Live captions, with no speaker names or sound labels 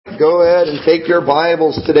go ahead and take your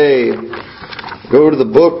Bibles today. Go to the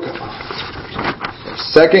book of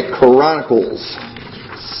 2 Chronicles.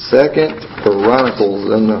 2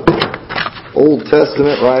 Chronicles in the Old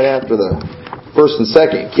Testament, right after the 1st and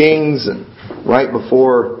 2nd Kings and right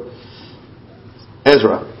before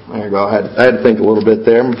Ezra. There you go. I had to think a little bit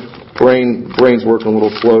there. Brain's working a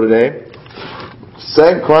little slow today.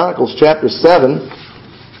 2 Chronicles chapter 7.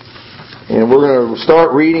 And we're going to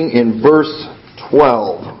start reading in verse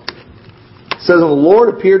 12. It says, "And the Lord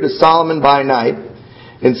appeared to Solomon by night,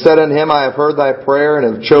 and said unto him, I have heard thy prayer, and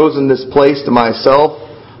have chosen this place to myself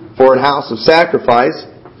for an house of sacrifice.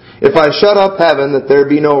 If I shut up heaven, that there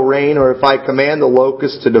be no rain, or if I command the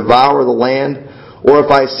locusts to devour the land, or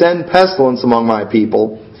if I send pestilence among my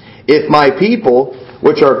people, if my people,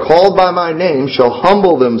 which are called by my name, shall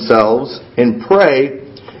humble themselves, and pray,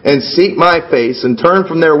 and seek my face, and turn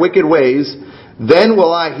from their wicked ways, then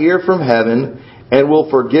will I hear from heaven, and will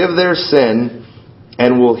forgive their sin,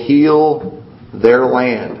 and will heal their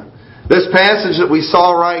land." This passage that we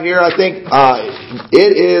saw right here, I think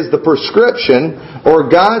it is the prescription, or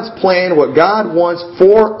God's plan, what God wants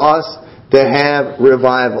for us to have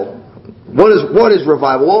revival. What is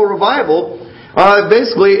revival? Well, revival,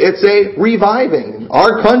 basically, it's a reviving.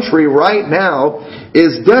 Our country right now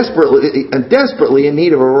is desperately in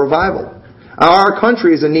need of a revival. Our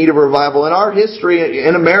country is in need of a revival. In our history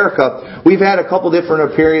in America, we've had a couple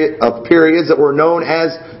different periods that were known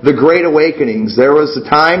as the Great Awakenings. There was a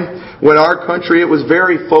time when our country, it was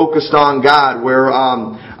very focused on God, where,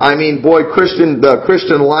 the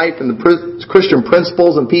Christian life and the Christian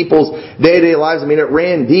principles and people's day-to-day lives, it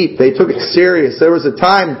ran deep. They took it serious. There was a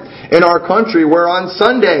time in our country where on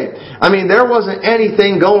Sunday, there wasn't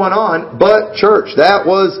anything going on but church. That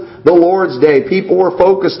was the Lord's Day. People were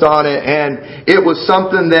focused on it, and it was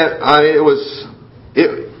something that,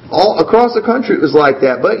 all across the country it was like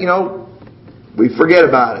that. But, we forget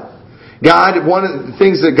about it. One of the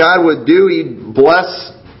things that God would do, He'd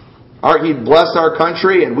bless our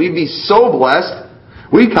country, and we'd be so blessed,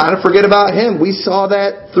 we kind of forget about Him. We saw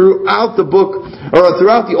that throughout the book, or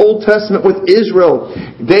throughout the Old Testament with Israel.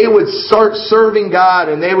 They would start serving God,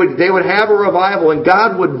 and they would have a revival, and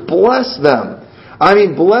God would bless them.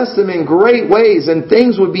 Bless them in great ways, and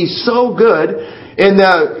things would be so good in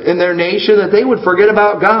their nation that they would forget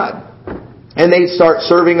about God. And they'd start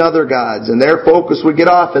serving other gods, and their focus would get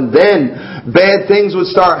off, and then bad things would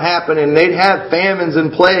start happening. They'd have famines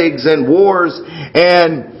and plagues and wars,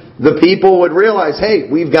 and the people would realize, hey,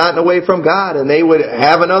 we've gotten away from God, and they would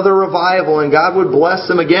have another revival, and God would bless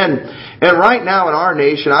them again. And right now in our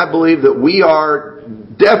nation, I believe that we are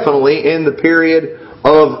definitely in the period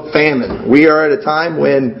of famine. We are at a time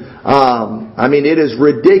when, it is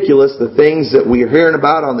ridiculous, the things that we are hearing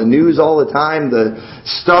about on the news all the time, the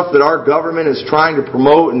stuff that our government is trying to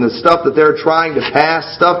promote, and the stuff that they're trying to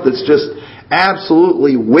pass, stuff that's just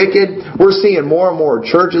absolutely wicked. We're seeing more and more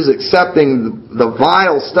churches accepting the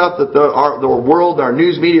vile stuff that the world, our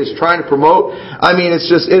news media is trying to promote.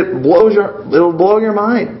 It'll blow your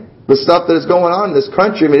mind. The stuff that is going on in this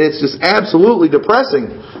country, it's just absolutely depressing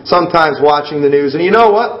sometimes watching the news. And you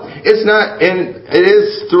know what? It's not, and it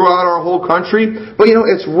is throughout our whole country, but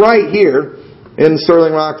it's right here in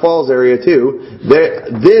Sterling Rock Falls area too.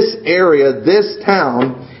 This area, this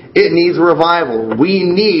town, it needs revival. We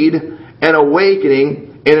need an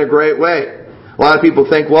awakening in a great way. A lot of people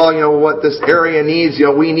think, well, what this area needs,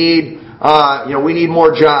 we need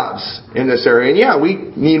more jobs in this area. And yeah, we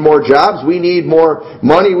need more jobs. We need more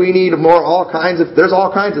money. We need there's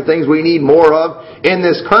all kinds of things we need more of in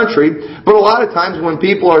this country. But a lot of times when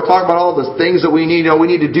people are talking about all the things that we need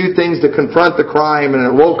to do things to confront the crime,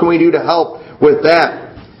 and what can we do to help with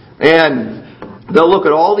that? And they'll look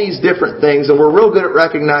at all these different things, and we're real good at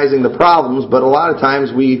recognizing the problems, but a lot of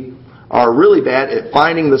times we are really bad at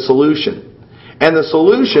finding the solution. And the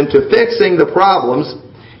solution to fixing the problems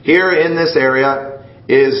here in this area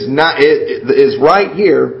is right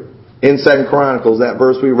here in 2 Chronicles, that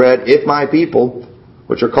verse we read, "If my people,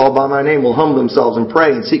 which are called by my name, will humble themselves and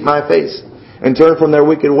pray and seek my face and turn from their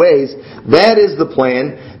wicked ways." That is the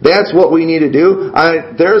plan. That's what we need to do.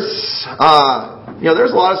 There's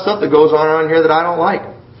a lot of stuff that goes on around here that I don't like.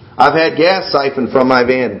 I've had gas siphoned from my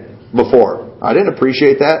van before. I didn't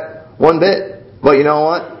appreciate that one bit. But you know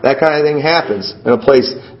what? That kind of thing happens in a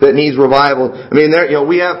place that needs revival.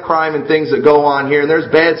 We have crime and things that go on here, and there's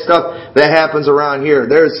bad stuff that happens around here.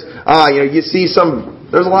 There's,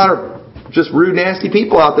 there's a lot of just rude, nasty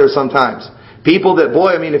people out there sometimes. People that,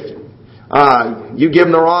 if you give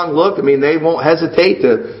them the wrong look, they won't hesitate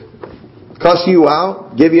to cuss you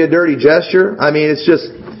out, give you a dirty gesture. It's just,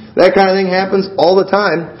 that kind of thing happens all the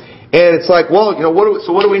time. And it's like, well,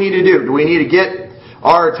 what do we need to do? Do we need to get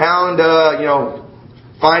our town to,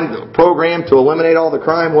 find a program to eliminate all the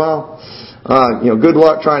crime? Well, good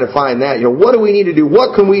luck trying to find that. What do we need to do?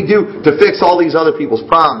 What can we do to fix all these other people's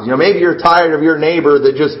problems? Maybe you're tired of your neighbor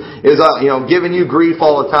that just is, giving you grief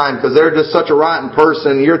all the time because they're just such a rotten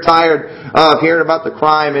person. You're tired of hearing about the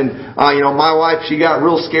crime. And, my wife, she got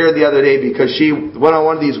real scared the other day because she went on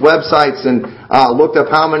one of these websites and looked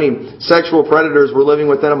up how many sexual predators were living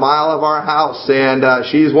within a mile of our house. And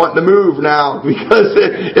she's wanting to move now because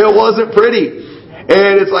it wasn't pretty.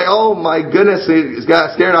 And it's like, oh my goodness, it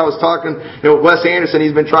got scared. I was talking, Wes Anderson,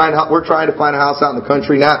 we're trying to find a house out in the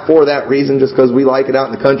country, not for that reason, just because we like it out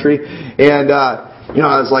in the country. And,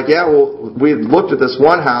 I was like, we looked at this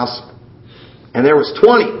one house, and there was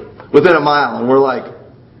 20 within a mile, and we're like,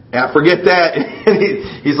 forget that. And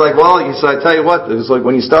he's like, so I tell you what, it's like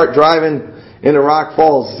when you start driving into Rock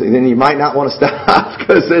Falls, then you might not want to stop,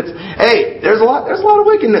 because there's a lot of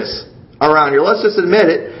wickedness around here. Let's just admit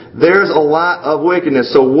it. There's a lot of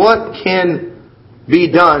wickedness. So what can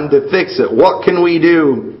be done to fix it? What can we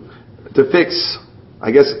do to fix,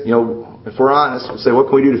 I guess, if we're honest, we'll say,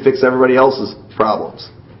 what can we do to fix everybody else's problems?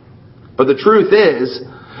 But the truth is,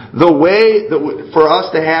 the way for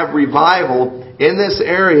us to have revival in this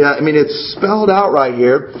area, it's spelled out right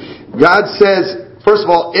here. God says, first of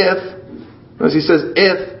all, notice He says,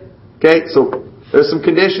 if, okay, so there's some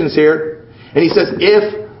conditions here. And He says,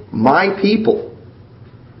 if my people.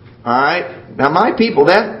 Alright? Now my people,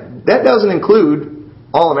 that doesn't include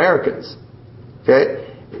all Americans. Okay?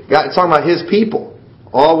 God's talking about His people.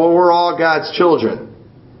 We're all God's children.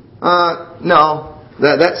 No.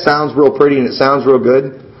 That sounds real pretty and it sounds real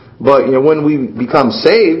good. But, when we become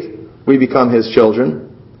saved, we become His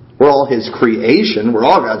children. We're all His creation. We're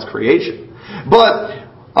all God's creation. But,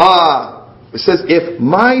 it says, if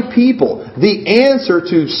my people, the answer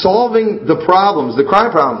to solving the problems, the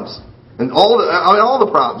crime problems, and all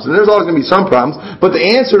the problems, and there's always going to be some problems, but the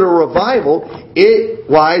answer to revival,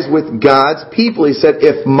 it lies with God's people. He said,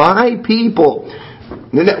 if my people,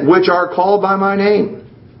 which are called by my name,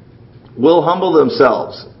 will humble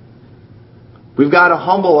themselves. We've got to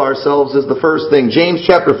humble ourselves is the first thing. James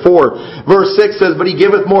chapter 4, verse 6 says, but He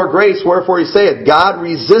giveth more grace, wherefore He saith, God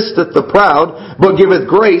resisteth the proud, but giveth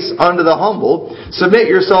grace unto the humble. Submit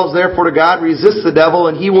yourselves therefore to God, resist the devil,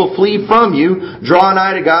 and he will flee from you. Draw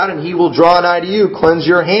nigh to God, and He will draw nigh to you. Cleanse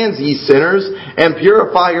your hands, ye sinners, and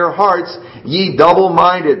purify your hearts, ye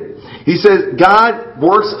double-minded. He says, God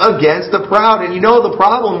works against the proud. And the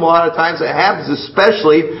problem a lot of times that happens,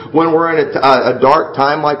 especially when we're in a dark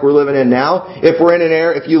time like we're living in now. If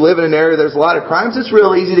you live in an area there's a lot of crimes, it's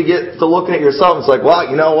real easy to get to looking at yourself. It's like, well,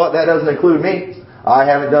 you know what? That doesn't include me. I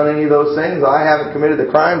haven't done any of those things. I haven't committed the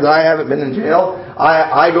crimes. I haven't been in jail.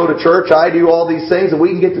 I go to church. I do all these things. And we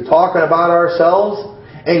can get to talking about ourselves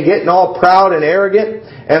and getting all proud and arrogant.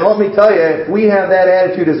 And let me tell you, if we have that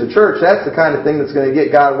attitude as a church, that's the kind of thing that's going to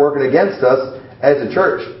get God working against us as a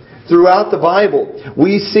church. Throughout the Bible,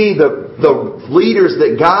 we see the leaders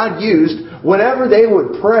that God used whenever they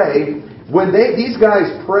would pray. When these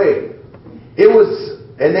guys prayed, they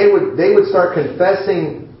would start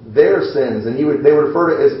confessing their sins, and they would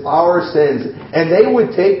refer to it as our sins, and they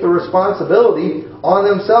would take the responsibility on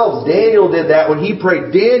themselves. Daniel did that when he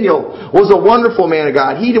prayed. Daniel was a wonderful man of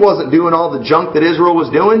God. He wasn't doing all the junk that Israel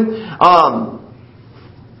was doing.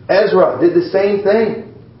 Ezra did the same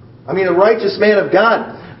thing. A righteous man of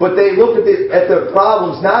God. But they looked at the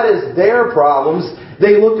problems not as their problems.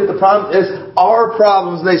 They looked at the problems as our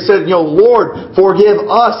problems. And they said, Lord, forgive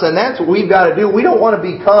us. And that's what we've got to do. We don't want to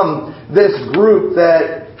become this group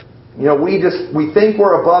that we think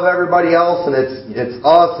we're above everybody else, and it's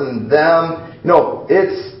us and them. No,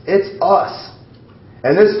 it's us.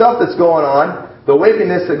 And this stuff that's going on, the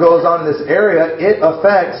wickedness that goes on in this area, it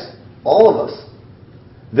affects all of us.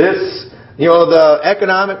 The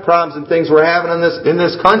economic problems and things we're having in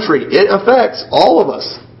this country, it affects all of us.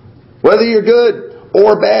 Whether you're good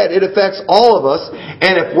or bad, it affects all of us.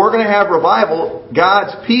 And if we're going to have revival,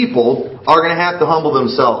 God's people are going to have to humble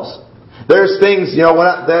themselves. There's things,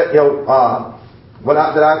 that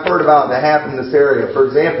I've heard about that happen in this area. For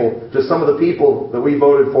example, just some of the people that we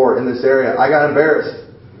voted for in this area, I got embarrassed.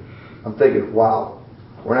 I'm thinking, wow,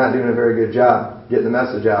 we're not doing a very good job getting the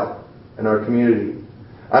message out in our community.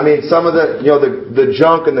 Some of the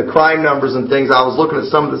junk and the crime numbers and things, I was looking at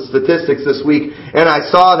some of the statistics this week, and I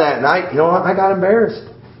saw that, and I got embarrassed.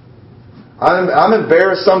 I'm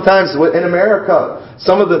embarrassed sometimes in America.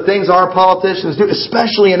 Some of the things our politicians do,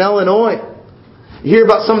 especially in Illinois. You hear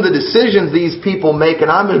about some of the decisions these people make, and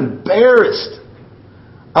I'm embarrassed.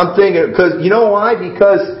 I'm thinking, because you know why?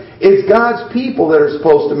 Because It's God's people that are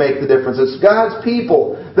supposed to make the difference. It's God's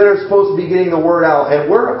people that are supposed to be getting the word out. And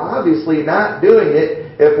we're obviously not doing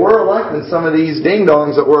it. If we're electing some of these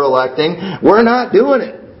ding-dongs that we're electing, we're not doing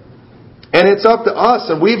it. And it's up to us,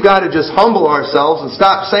 and we've got to just humble ourselves and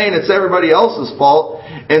stop saying it's everybody else's fault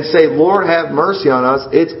and say, Lord, have mercy on us.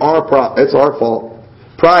 It's our fault.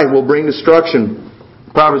 Pride will bring destruction.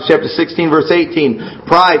 Proverbs chapter 16, verse 18.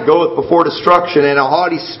 Pride goeth before destruction, and a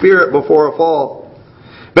haughty spirit before a fall.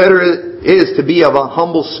 Better it is to be of a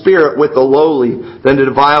humble spirit with the lowly than to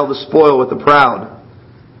defile the spoil with the proud.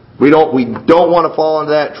 We don't want to fall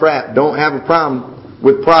into that trap. Don't have a problem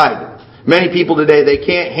with pride. Many people today, they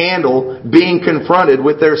can't handle being confronted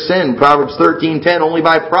with their sin. Proverbs 13:10, only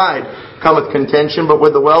by pride cometh contention, but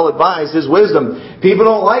with the well-advised is wisdom. People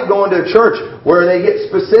don't like going to a church where they get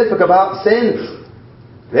specific about sins.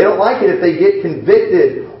 They don't like it if they get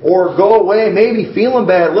convicted or go away maybe feeling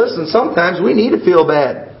bad. Listen, sometimes we need to feel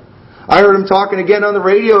bad. I heard him talking again on the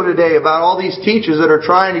radio today about all these teachers that are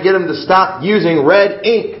trying to get them to stop using red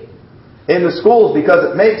ink in the schools because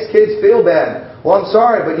it makes kids feel bad. Well, I'm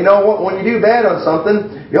sorry, but you know what? When you do bad on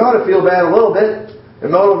something, you ought to feel bad a little bit and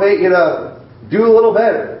motivate you to do a little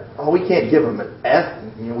better. Oh, we can't give them an F.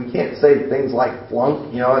 We can't say things like flunk.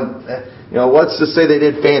 Let's just say they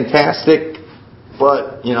did fantastic,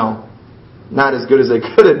 but not as good as they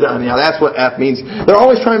could have done. That's what F means. They're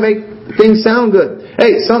always trying to make things sound good.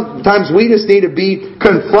 Hey, sometimes we just need to be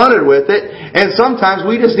confronted with it, and sometimes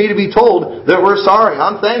we just need to be told that we're sorry.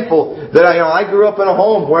 I'm thankful that I grew up in a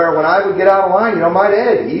home where when I would get out of line, my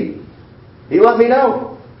dad, he let me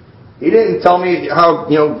know. He didn't tell me how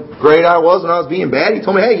great I was when I was being bad. He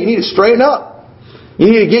told me, hey, you need to straighten up. You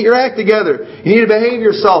need to get your act together. You need to behave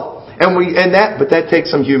yourself. But that takes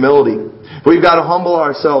some humility. We've got to humble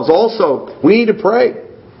ourselves. Also, we need to pray.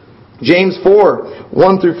 James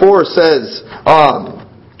 4:1-4 says,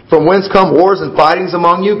 from whence come wars and fightings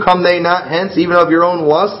among you? Come they not hence, even of your own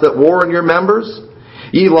lust, that war in your members?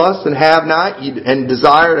 Ye lust and have not, and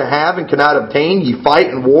desire to have and cannot obtain. Ye fight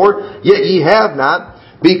and war, yet ye have not,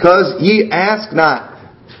 because ye ask not.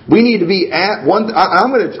 We need to be at one. I'm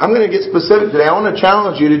going to get specific today. I want to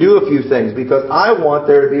challenge you to do a few things because I want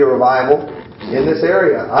there to be a revival in this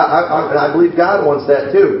area. I believe God wants that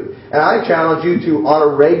too. And I challenge you to, on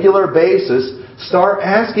a regular basis, start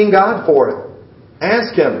asking God for it.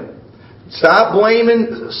 Ask Him. Stop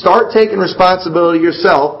blaming. Start taking responsibility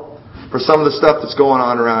yourself for some of the stuff that's going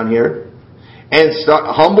on around here. And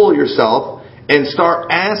humble yourself and start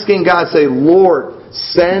asking God. Say, Lord,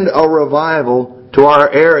 send a revival to our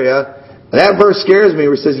area. That verse scares me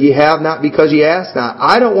where it says, ye have not because ye ask not.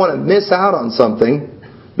 I don't want to miss out on something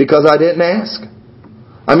because I didn't ask.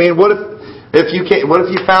 I mean, what if you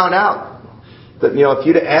found out that, if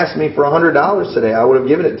you'd have asked me for $100 today, I would have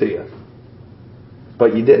given it to you.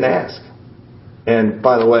 But you didn't ask. And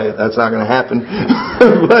by the way, that's not going to happen.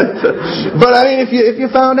 but I mean, if you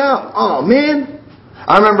found out, oh man.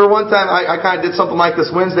 I remember one time I kind of did something like this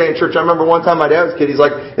Wednesday in church. I remember one time my dad was a kid. He's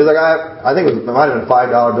like, I think it might have been a $5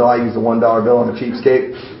 bill. I used a $1 bill on a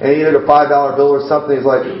cheapskate, and he took a $5 bill or something. He's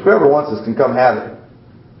like, whoever wants this can come have it.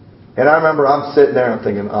 And I remember I'm sitting there and I'm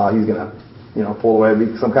thinking, oh, he's gonna, pull away,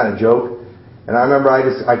 be some kind of joke. And I remember I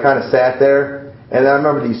kind of sat there, and I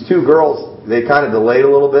remember these two girls. They kind of delayed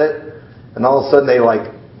a little bit, and all of a sudden they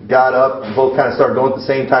got up and both kind of started going at the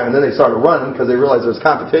same time, and then they started running because they realized there was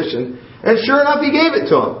competition. And sure enough, he gave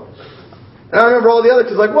it to him. And I remember all the other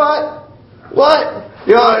kids like, what?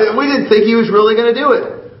 We didn't think he was really going to do it.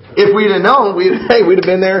 If we'd have known, we'd have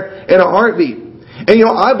been there in a heartbeat. And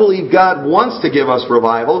I believe God wants to give us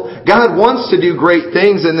revival. God wants to do great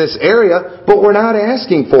things in this area, but we're not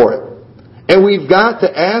asking for it. And we've got to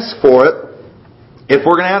ask for it. If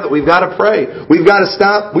we're going to have it, we've got to pray. We've got to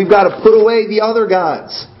stop. We've got to put away the other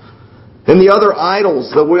gods. And the other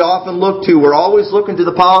idols that we often look to. We're always looking to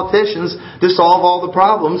the politicians to solve all the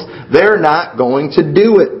problems. They're not going to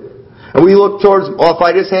do it. And we look towards, if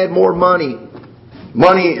I just had more money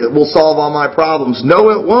will solve all my problems.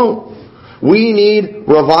 No, it won't. We need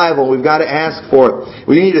revival. We've got to ask for it.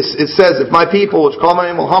 It says, if my people, which call my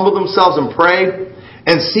name, will humble themselves and pray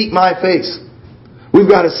and seek my face. We've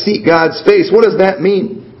got to seek God's face. What does that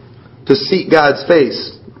mean? To seek God's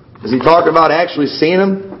face. Does He talk about actually seeing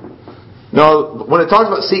Him? No, when it talks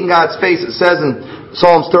about seeking God's face, it says in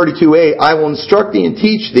Psalms 32:8, I will instruct thee and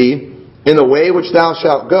teach thee in the way which thou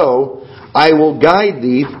shalt go. I will guide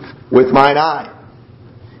thee with mine eye.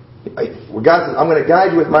 God says, I'm going to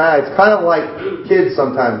guide you with my eye. It's kind of like kids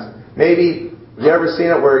sometimes. Maybe, have you ever seen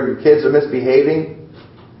it where your kids are misbehaving?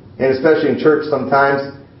 And especially in church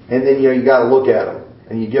sometimes. And then, you got to look at them.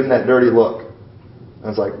 And you give them that dirty look. And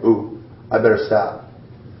it's like, ooh, I better stop.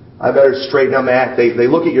 I better straighten up my act. They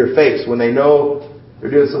look at your face when they know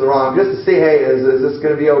they're doing something wrong, just to see, hey, is this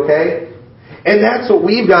going to be okay? And that's what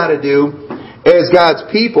we've got to do as God's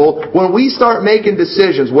people. When we start making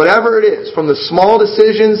decisions, whatever it is, from the small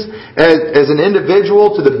decisions as an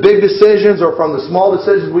individual to the big decisions, or from the small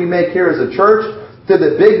decisions we make here as a church to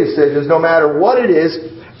the big decisions, no matter what it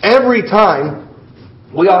is, every time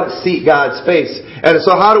we ought to seek God's face. And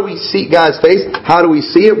so how do we seek God's face? How do we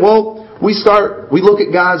see it? Well, we look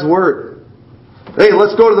at God's Word. Hey,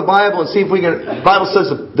 let's go to the Bible and see if we can... The Bible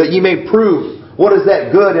says that ye may prove what is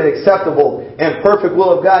that good and acceptable and perfect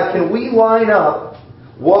will of God. Can we line up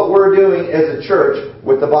what we're doing as a church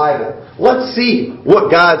with the Bible? Let's see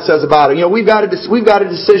what God says about it. We've got a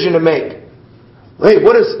decision to make. Hey,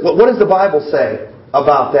 what does the Bible say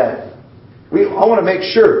about that? I want to make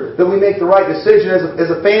sure that we make the right decision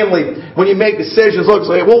as a family. When you make decisions, look,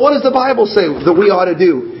 say, well, what does the Bible say that we ought to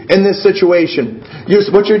do in this situation?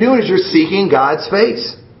 What you're doing is you're seeking God's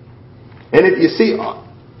face. And if you see,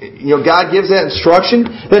 God gives that instruction,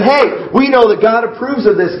 then hey, we know that God approves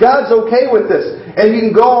of this. God's okay with this. And you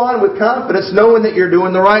can go on with confidence knowing that you're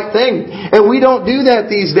doing the right thing. And we don't do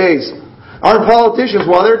that these days. Our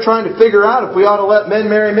politicians, while they're trying to figure out if we ought to let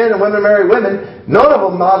men marry men and women marry women, none of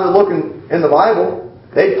them bother looking in the Bible.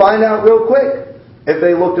 They'd find out real quick if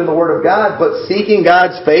they looked in the Word of God. But seeking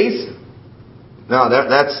God's face, no,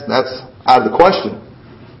 that's out of the question.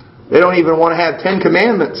 They don't even want to have 10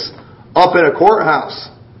 commandments up in a courthouse.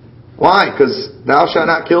 Why? Because thou shalt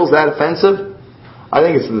not kill, is that offensive? I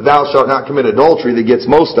think it's the thou shalt not commit adultery that gets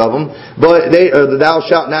most of them. But the thou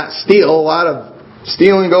shalt not steal, a lot of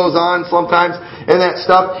stealing goes on sometimes and that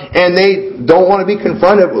stuff. And they don't want to be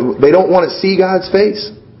confronted. They don't want to see God's face.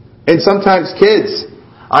 And sometimes kids,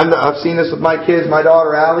 I've seen this with my kids, my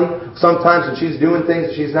daughter Allie. Sometimes when she's doing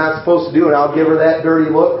things she's not supposed to do, and I'll give her that dirty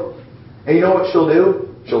look. And you know what she'll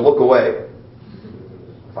do? She'll look away.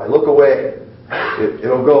 If I look away,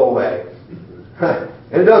 it'll go away.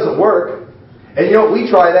 And it doesn't work. And we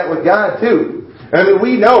try that with God too. I mean,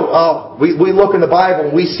 we know, we look in the Bible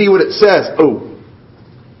and we see what it says. Oh,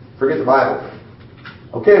 forget the Bible.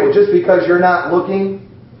 Okay, well, just because you're not looking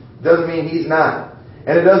doesn't mean He's not.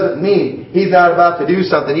 And it doesn't mean He's not about to do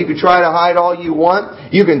something. You can try to hide all you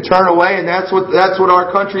want. You can turn away, and that's what our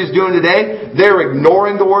country is doing today. They're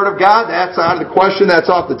ignoring the Word of God. That's out of the question. That's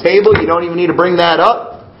off the table. You don't even need to bring that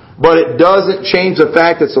up. But it doesn't change the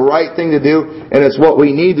fact it's the right thing to do, and it's what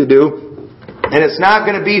we need to do. And it's not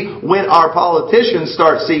going to be when our politicians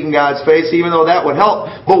start seeking God's face, even though that would help,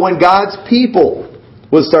 but when God's people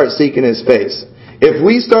will start seeking His face. If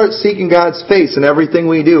we start seeking God's face in everything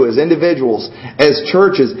we do as individuals, as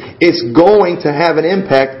churches, it's going to have an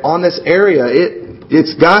impact on this area.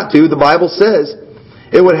 It's got to. The Bible says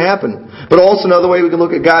it would happen. But also another way we can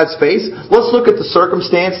look at God's face, let's look at the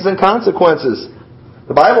circumstances and consequences.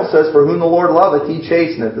 The Bible says, for whom the Lord loveth, He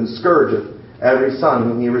chasteneth and scourgeth every son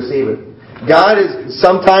whom He receiveth. God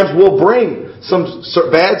sometimes will bring some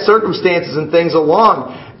bad circumstances and things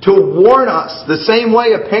along to warn us. The same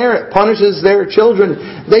way a parent punishes their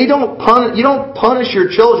children. You don't punish your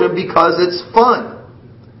children because it's fun.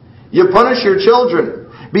 You punish your children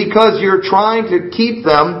because you're trying to keep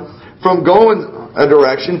them from going a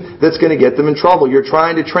direction that's going to get them in trouble. You're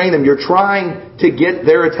trying to train them. You're trying to get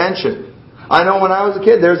their attention. I know when I was a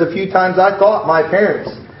kid, there's a few times I thought my parents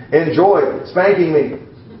enjoyed spanking me.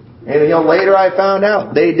 And later I found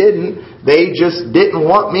out they didn't. They just didn't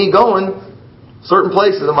want me going certain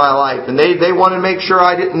places in my life. And they wanted to make sure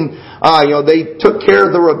I didn't, they took care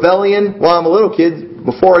of the rebellion while I'm a little kid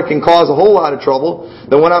before it can cause a whole lot of trouble.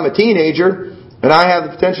 Then when I'm a teenager and I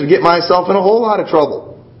have the potential to get myself in a whole lot of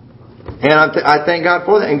trouble. And I thank God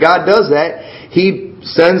for that. And God does that.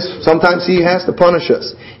 Sometimes He has to punish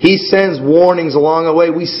us. He sends warnings along the way.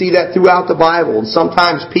 We see that throughout the Bible. And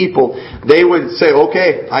sometimes people, they would say,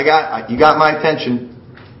 okay, you got my attention.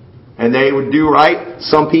 And they would do right.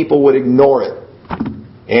 Some people would ignore it.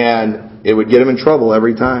 And it would get them in trouble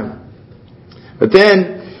every time. But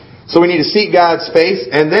then, so we need to seek God's face.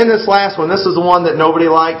 And then this last one, this is the one that nobody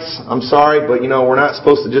likes. I'm sorry, but we're not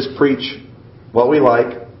supposed to just preach what we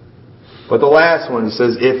like. But the last one, He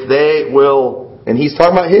says, if they will, and He's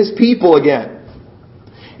talking about His people again.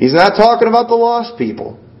 He's not talking about the lost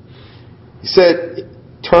people. He said,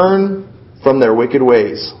 turn from their wicked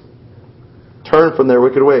ways. Turn from their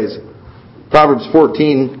wicked ways. Proverbs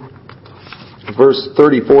 14, verse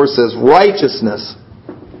 34 says, righteousness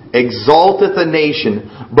exalteth a nation,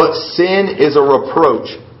 but sin is a reproach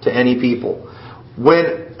to any people.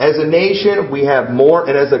 When, as a nation, we have more,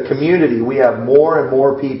 and as a community, we have more and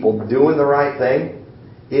more people doing the right thing,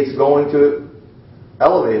 it's going to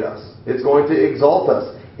elevate us. It's going to exalt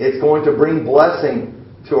us. It's going to bring blessing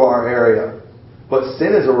to our area. But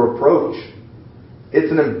sin is a reproach.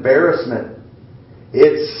 It's an embarrassment.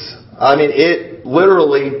 It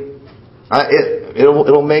literally,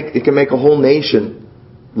 it can make a whole nation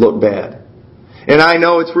look bad. And I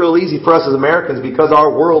know it's real easy for us as Americans because our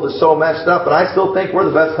world is so messed up, but I still think we're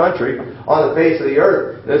the best country on the face of the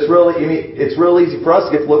earth. And it's real easy for us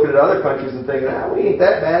to get looking at other countries and thinking, we ain't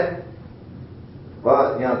that bad.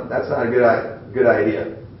 Well, that's not a good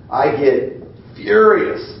idea. I get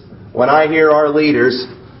furious when I hear our leaders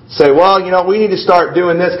say, well, we need to start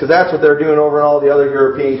doing this because that's what they're doing over in all the other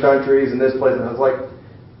European countries and this place. And I was like,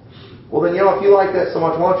 well then, if you like that so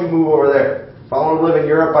much, why don't you move over there? If I want to live in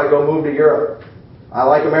Europe, I go move to Europe. I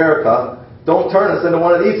like America. Don't turn us into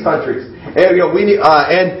one of these countries. And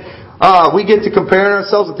we get to comparing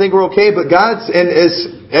ourselves and think we're okay, but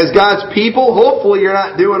as God's people, hopefully you're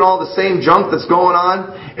not doing all the same junk that's going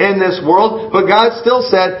on in this world. But God still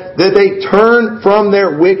said that they turn from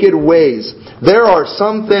their wicked ways. There are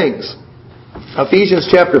some things. Ephesians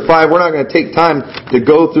chapter 5. We're not going to take time to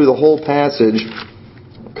go through the whole passage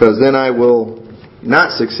because then I will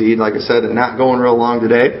not succeed, like I said, in not going real long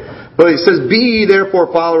today. But he says, be ye therefore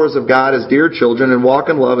followers of God as dear children, and walk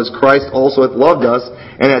in love as Christ also hath loved us,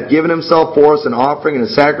 and hath given himself for us an offering and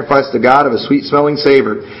a sacrifice to God of a sweet-smelling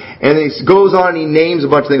savor. And he goes on and he names a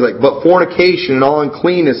bunch of things like, but fornication and all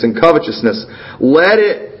uncleanness and covetousness, let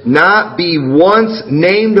it not be once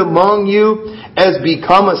named among you as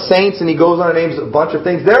become a saints. And he goes on and names a bunch of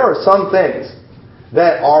things. There are some things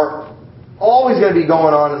that are always going to be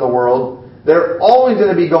going on in the world. They're always going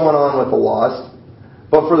to be going on with the lost.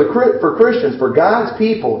 But for Christians, for God's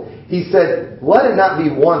people, he said, let it not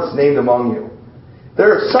be once named among you.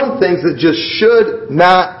 There are some things that just should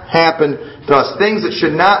not happen to us. Things that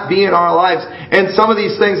should not be in our lives. And some of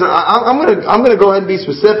these things, I'm going to go ahead and be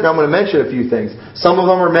specific. I'm going to mention a few things. Some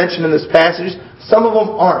of them are mentioned in this passage. Some of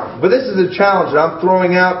them aren't. But this is a challenge that I'm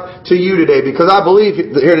throwing out to you today, because I believe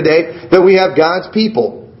here today that we have God's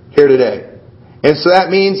people here today. And so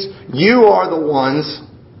that means you are the ones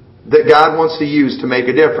that God wants to use to make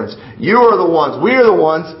a difference. We are the ones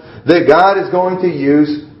that God is going to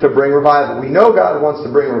use to bring revival. We know God wants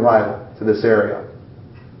to bring revival to this area.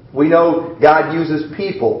 We know God uses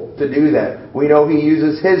people to do that. We know He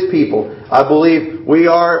uses His people. I believe we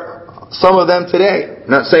are some of them today. I'm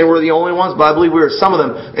not saying we're the only ones, but I believe we are some of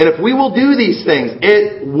them. And if we will do these things,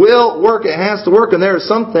 it will work. It has to work. And there are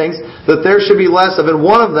some things that there should be less of. And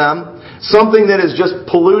one of them, something that is just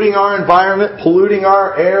polluting our environment, polluting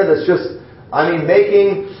our air, that's just,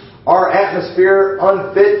 making our atmosphere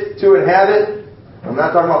unfit to inhabit. I'm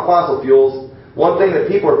not talking about fossil fuels. One thing that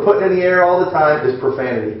people are putting in the air all the time is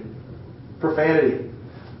profanity. Profanity.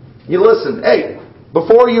 You listen,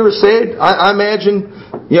 before you were saved, I imagine,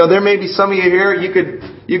 there may be some of you here, you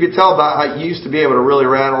could tell about how you used to be able to really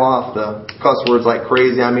rattle off the cuss words like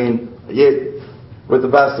crazy. With the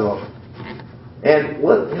best of them. And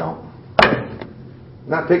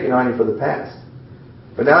not picking on you for the past.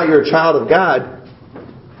 But now you're a child of God.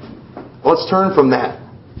 Let's turn from that.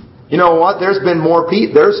 You know what? There's been more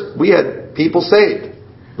people. We had people saved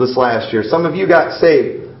this last year. Some of you got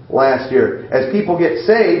saved last year. As people get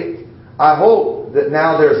saved, I hope that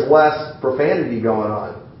now there's less profanity going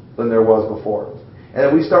on than there was before. And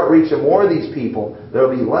if we start reaching more of these people,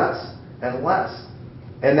 there'll be less and less.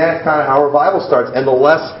 And that's kind of how revival starts. And the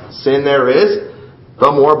less sin there is,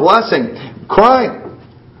 the more blessing. Crime.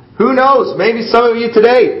 Who knows? Maybe some of you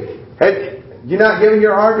today, you're not giving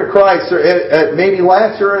your heart to Christ, or maybe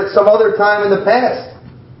last year or at some other time in the past,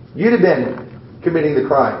 you'd have been committing the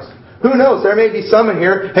crimes. Who knows? There may be some in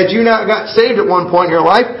here, had you not got saved at one point in your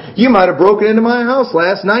life, you might have broken into my house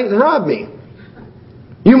last night and robbed me.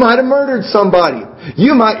 You might have murdered somebody.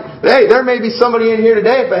 There may be somebody in here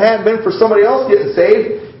today, if it hadn't been for somebody else getting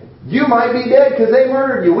saved, you might be dead because they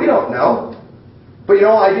murdered you. We don't know. But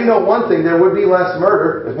I do know one thing, there would be less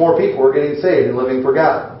murder if more people were getting saved and living for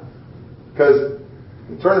God. Because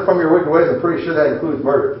turning from your wicked ways, I'm pretty sure that includes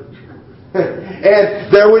murder. And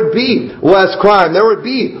there would be less crime. There would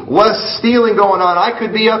be less stealing going on. I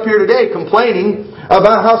could be up here today complaining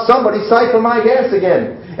about how somebody siphoned my gas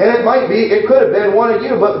again. And it could have been one of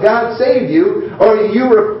you, but God saved you, or you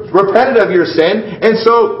repented of your sin, and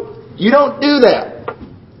so you don't do that.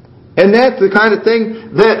 And that's the kind of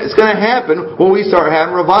thing that is going to happen when we start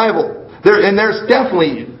having revival. There's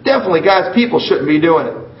definitely God's people shouldn't be doing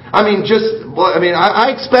it.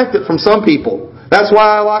 I expect it from some people. That's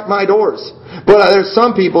why I lock my doors. But there's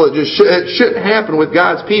some people it shouldn't happen with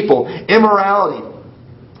God's people. Immorality.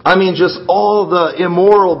 I mean, just all the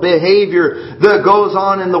immoral behavior that goes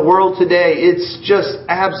on in the world today. It's just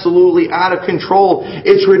absolutely out of control.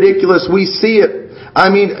 It's ridiculous. We see it. I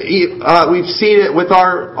mean, we've seen it with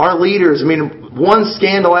our leaders. I mean, one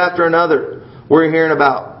scandal after another we're hearing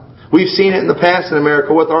about. We've seen it in the past in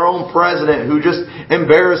America with our own president who just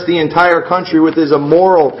embarrassed the entire country with his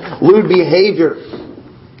immoral, lewd behavior.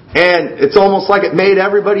 And it's almost like it made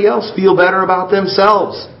everybody else feel better about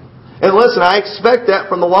themselves. And listen, I expect that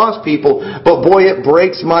from the lost people, but boy, it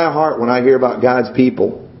breaks my heart when I hear about God's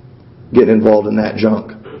people getting involved in that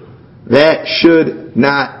junk. That should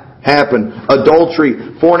not happen.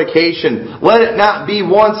 Adultery, fornication. Let it not be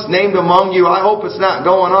once named among you. I hope it's not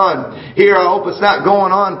going on here. I hope it's not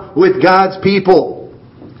going on with God's people.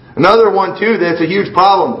 Another one too that's a huge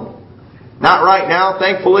problem. Not right now,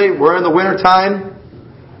 thankfully. We're in the winter time.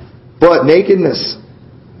 But nakedness.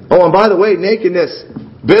 Oh, and by the way, nakedness,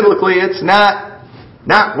 biblically, it's not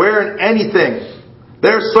wearing anything.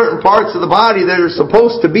 There are certain parts of the body that are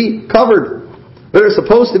supposed to be covered. That are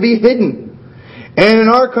supposed to be hidden. And in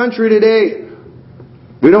our country today,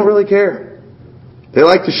 we don't really care. They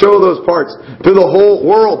like to show those parts to the whole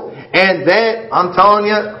world. And that, I'm telling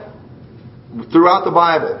you, throughout the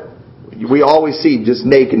Bible, we always see just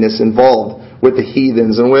nakedness involved with the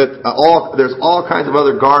heathens and with there's all kinds of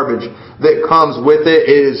other garbage that comes with it.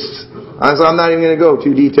 I'm not even going to go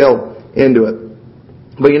too detailed into it.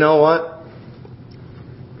 But you know what?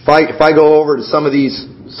 If I go over to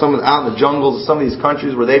out in the jungles of some of these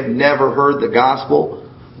countries where they've never heard the gospel,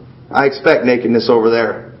 I expect nakedness over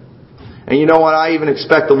there. And you know what? I even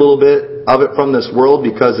expect a little bit of it from this world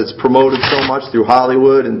because it's promoted so much through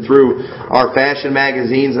Hollywood and through our fashion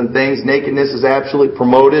magazines and things. Nakedness is absolutely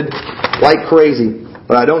promoted like crazy.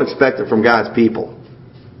 But I don't expect it from God's people.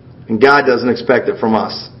 And God doesn't expect it from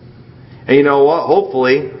us. And you know what?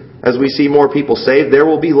 Hopefully, as we see more people saved, there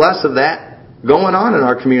will be less of that going on in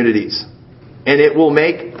our communities. And it will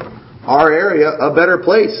make our area a better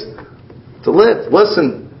place to live.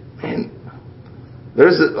 Listen, man,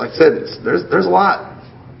 like I said, there's a lot.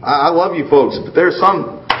 I love you folks, but there's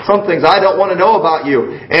some things I don't want to know about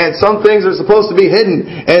you. And some things are supposed to be hidden.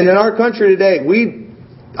 And in our country today, we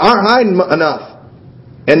aren't hiding enough.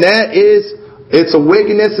 And it's a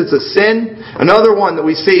wickedness, it's a sin. Another one that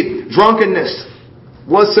we see, drunkenness.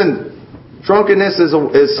 Listen, drunkenness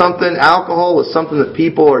is something, alcohol is something that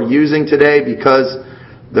people are using today because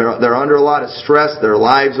they're under a lot of stress, their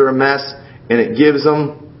lives are a mess, and it gives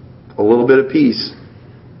them a little bit of peace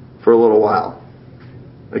for a little while.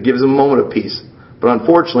 It gives them a moment of peace. But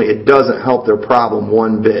unfortunately, it doesn't help their problem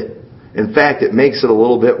one bit. In fact, it makes it a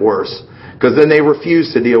little bit worse. Because then they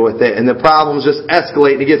refuse to deal with it. And the problems just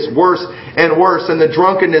escalate. And it gets worse and worse. And the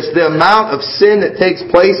drunkenness, the amount of sin that takes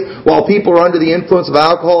place while people are under the influence of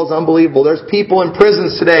alcohol is unbelievable. There's people in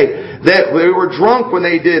prisons today that they were drunk when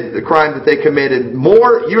they did the crime that they committed.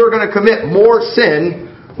 You're going to commit more sin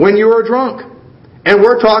when you are drunk. And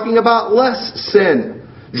we're talking about less sin.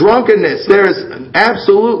 Drunkenness, there's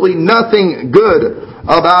absolutely nothing good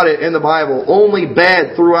about it in the Bible. Only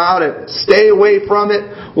bad throughout it. Stay away from it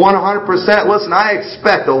 100%. Listen, I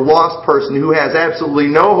expect a lost person who has absolutely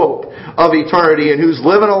no hope of eternity and who's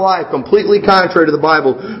living a life completely contrary to the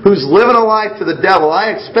Bible, who's living a life to the devil,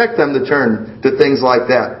 I expect them to turn to things like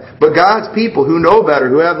that. But God's people who know better,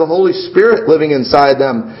 who have the Holy Spirit living inside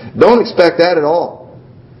them, don't expect that at all.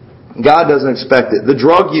 God doesn't expect it. The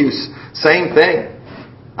drug use, same thing.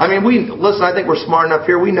 I mean, I think we're smart enough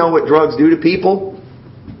here. We know what drugs do to people.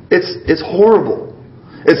 It's horrible.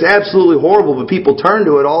 It's absolutely horrible, but people turn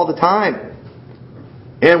to it all the time.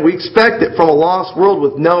 And we expect it from a lost world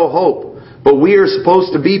with no hope. But we are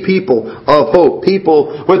supposed to be people of hope.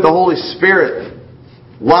 People with the Holy Spirit.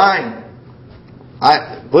 Lying.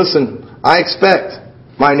 I expect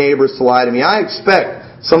my neighbors to lie to me. I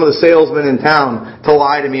expect some of the salesmen in town to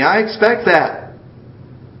lie to me. I expect that.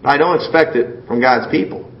 I don't expect it from God's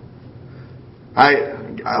people.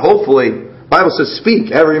 Hopefully, the Bible says,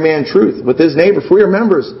 speak every man truth with his neighbor, for we are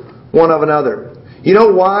members one of another. You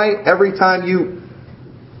know why every time you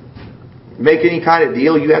make any kind of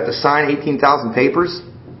deal, you have to sign 18,000 papers?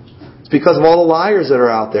 It's because of all the liars that are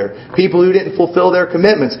out there. People who didn't fulfill their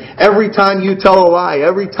commitments. Every time you tell a lie,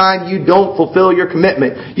 every time you don't fulfill your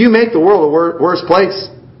commitment, you make the world a worse place.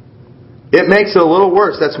 It makes it a little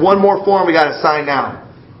worse. That's one more form we got to sign now.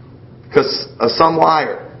 Because of some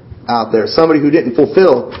liar out there. Somebody who didn't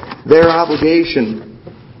fulfill their obligation.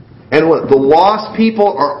 And the lost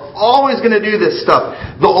people are always going to do this stuff.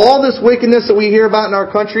 All this wickedness that we hear about in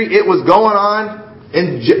our country, it was going on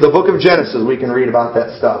in the book of Genesis. We can read about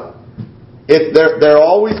that stuff. They're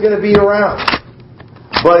always going to be around.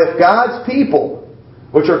 But if God's people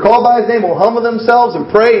which are called by His name, will humble themselves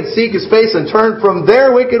and pray and seek His face and turn from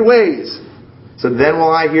their wicked ways. So then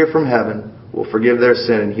will I hear from heaven, will forgive their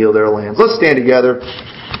sin and heal their lands. Let's stand together,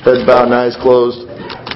 heads bowed and eyes closed.